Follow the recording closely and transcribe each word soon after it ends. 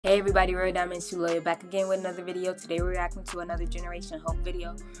Hey everybody, Roy Diamond Sula back again with another video. Today we're reacting to another Generation Hope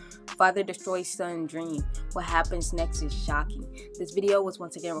video. Father destroys son dream. What happens next is shocking. This video was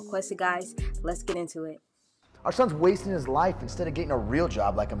once again requested, guys. Let's get into it. Our son's wasting his life instead of getting a real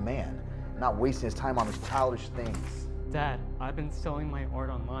job like a man, not wasting his time on these childish things. Dad, I've been selling my art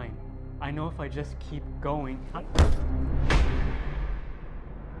online. I know if I just keep going.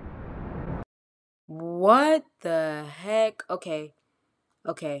 What the heck? Okay.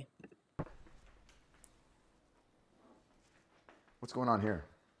 What's going on here?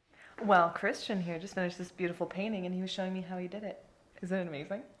 Well, Christian here just finished this beautiful painting and he was showing me how he did it. Isn't it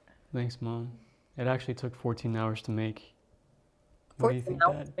amazing? Thanks, Mom. It actually took 14 hours to make. What do you 14 think,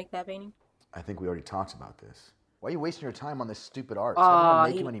 hours Dad? to make that painting? I think we already talked about this. Why are you wasting your time on this stupid art? It's Aw, not gonna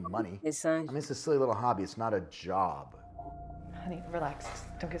make he you any money. his son. I mean, it's a silly little hobby. It's not a job. Honey, relax.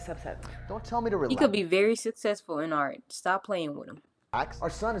 Don't get so upset. Don't tell me to relax. He could be very successful in art. Stop playing with him. Our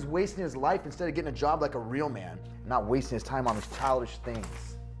son is wasting his life instead of getting a job like a real man, not wasting his time on these childish things.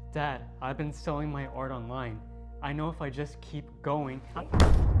 Dad, I've been selling my art online. I know if I just keep going.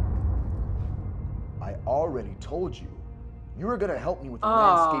 I already told you, you were gonna help me with the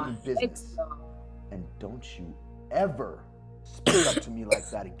Aw, landscaping business. it's so- And don't you ever spit up to me like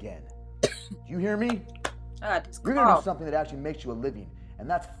that again. Do you hear me? I got this You're gonna do cough. something that actually makes you a living, and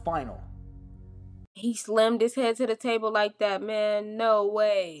that's final. He slammed his head to the table like that, man. No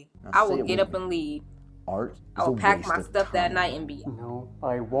way. Now I say will it get with up me. and leave. Art I is will a pack waste my of stuff that time. night and be out. No,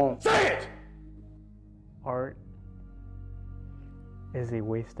 I won't. Say it! Art is a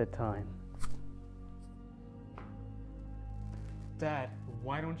waste of time. Dad,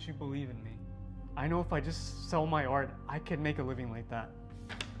 why don't you believe in me? I know if I just sell my art, I could make a living like that.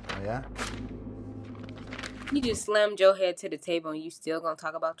 Oh yeah? You just slammed your head to the table and you still gonna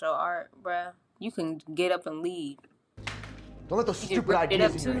talk about your art, bruh. You can get up and leave. Don't let those You stupid ripped it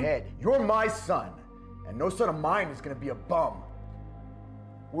ideas up in your too? head. You're my son, and no son of mine is gonna be a bum.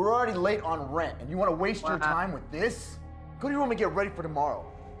 We're already late on rent, and you wanna waste your Wow. time with this? Go to your room and get ready for tomorrow.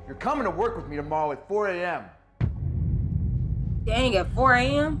 You're coming to work with me tomorrow at 4 a.m. Dang, at 4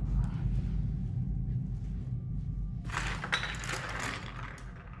 a.m.?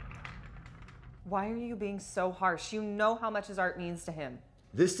 Why are you being so harsh? You know how much his art means to him.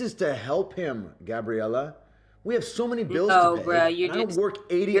 This is to help him, Gabriella. We have so many bills No, to pay. bruh, you're and I don't just- work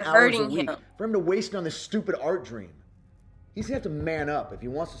 80 you're hours a hurting week him. for him to waste it on this stupid art dream. He's gonna have to man up if he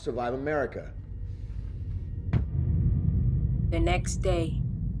wants to survive America. The next day.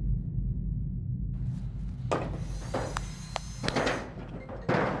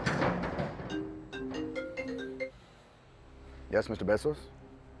 Yes, Mr. Bezos?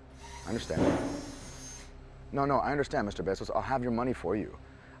 I understand. No, I understand, Mr. Bezos. I'll have your money for you.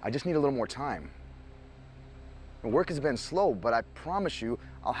 I just need a little more time. The work has been slow, but I promise you,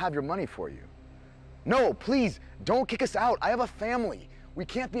 I'll have your money for you. No, please, don't kick us out. I have a family. We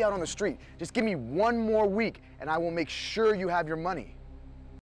can't be out on the street. Just give me one more week, and I will make sure you have your money.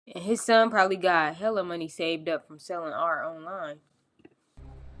 And his son probably got hella money saved up from selling art online.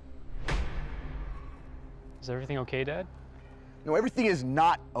 Is everything okay, Dad? No, everything is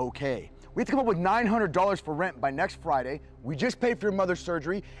not okay. We have to come up with $900 for rent by next Friday. We just paid for your mother's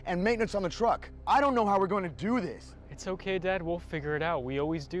surgery and maintenance on the truck. I don't know how we're going to do this. It's okay, Dad. We'll figure it out. We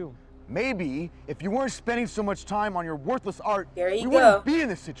always do. Maybe if you weren't spending so much time on your worthless art, There you we wouldn't go. be in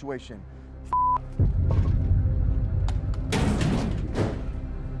this situation.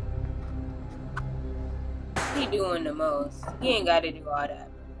 He doing the most. He ain't gotta do all that.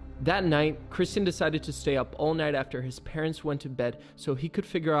 That night, Christian decided to stay up all night after his parents went to bed so he could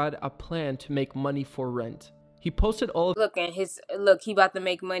figure out a plan to make money for rent. He posted all of Look, he about to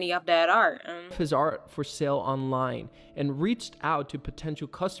make money off that art. his art for sale online and reached out to potential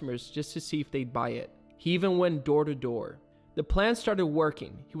customers just to see if they'd buy it. He even went door to door. The plan started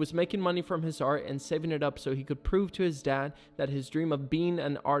working. He was making money from his art and saving it up so he could prove to his dad that his dream of being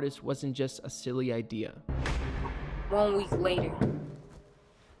an artist wasn't just a silly idea. 1 week later.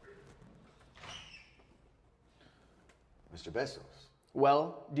 Mr. Bezos.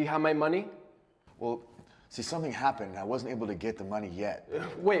 Well, do you have my money? Well, see, something happened. I wasn't able to get the money yet.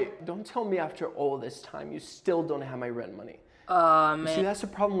 Wait, don't tell me after all this time you still don't have my rent money. Aw, See, man. that's the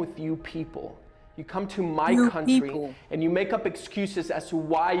problem with you people. You come to my You country people. and you make up excuses as to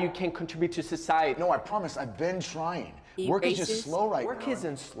why you can't contribute to society. No, I promise, I've been trying. You Work is racist? just slow right Work now.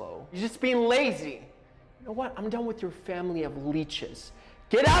 isn't slow. You're just being lazy. You know what? I'm done with your family of leeches.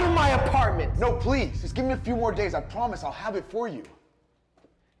 Get out of my apartment! No, please, just give me a few more days. I promise I'll have it for you.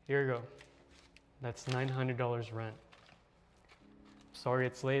 Here you go. That's $900 rent. Sorry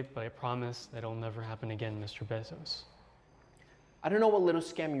it's late, but I promise that it'll never happen again, Mr. Bezos. I don't know what little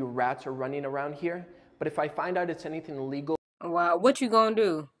scam you rats are running around here, but if I find out it's anything illegal, Wow, what you gonna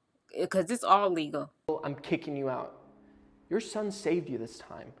do? Because it's all legal. I'm kicking you out. Your son saved you this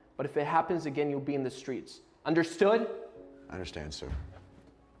time, but if it happens again, you'll be in the streets. Understood? I understand, sir.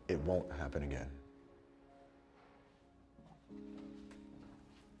 It won't happen again.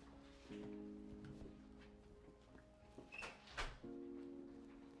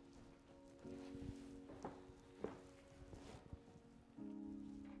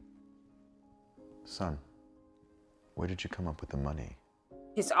 Son, where did you come up with the money?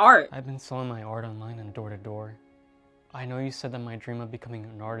 It's art. I've been selling my art online and door to door. I know you said that my dream of becoming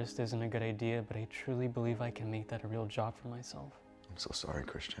an artist isn't a good idea, but I truly believe I can make that a real job for myself. I'm so sorry,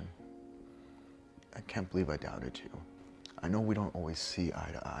 Christian. I can't believe I doubted you. I know we don't always see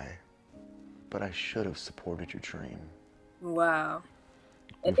eye to eye, but I should have supported your dream. Wow.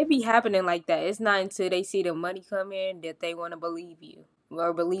 And it be happening like that. It's not until they see the money come in that they want to believe you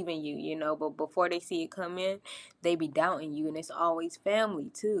or believe in you, you know. But before they see it come in, they be doubting you. And it's always family,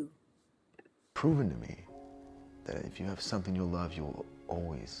 too. Proven to me that if you have something you love, you will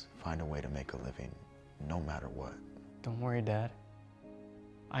always find a way to make a living, no matter what. Don't worry, Dad.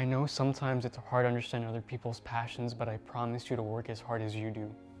 I know sometimes it's hard to understand other people's passions, but I promise you to work as hard as you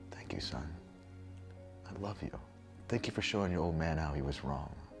do. Thank you, son. I love you. Thank you for showing your old man how he was wrong.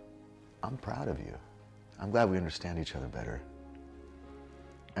 I'm proud of you. I'm glad we understand each other better.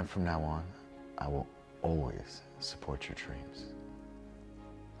 And from now on, I will always support your dreams.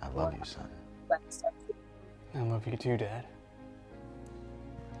 I love you, son. I love you too, Dad.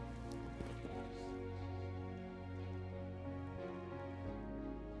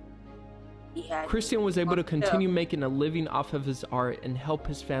 Christian was able to continue making a living off of his art and help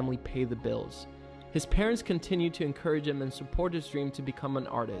his family pay the bills. His parents continued to encourage him and support his dream to become an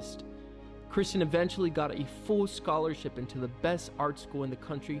artist. Christian eventually got a full scholarship into the best art school in the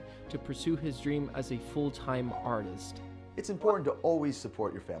country to pursue his dream as a full-time artist. It's important to always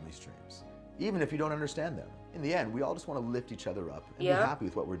support your family's dreams, even if you don't understand them. In the end, we all just want to lift each other up and be happy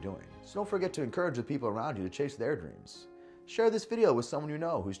with what we're doing. So don't forget to encourage the people around you to chase their dreams. Share this video with someone you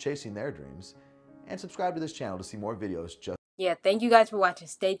know who's chasing their dreams, and subscribe to this channel to see more videos just Yeah, thank you guys for watching.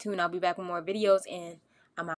 Stay tuned. I'll be back with more videos, and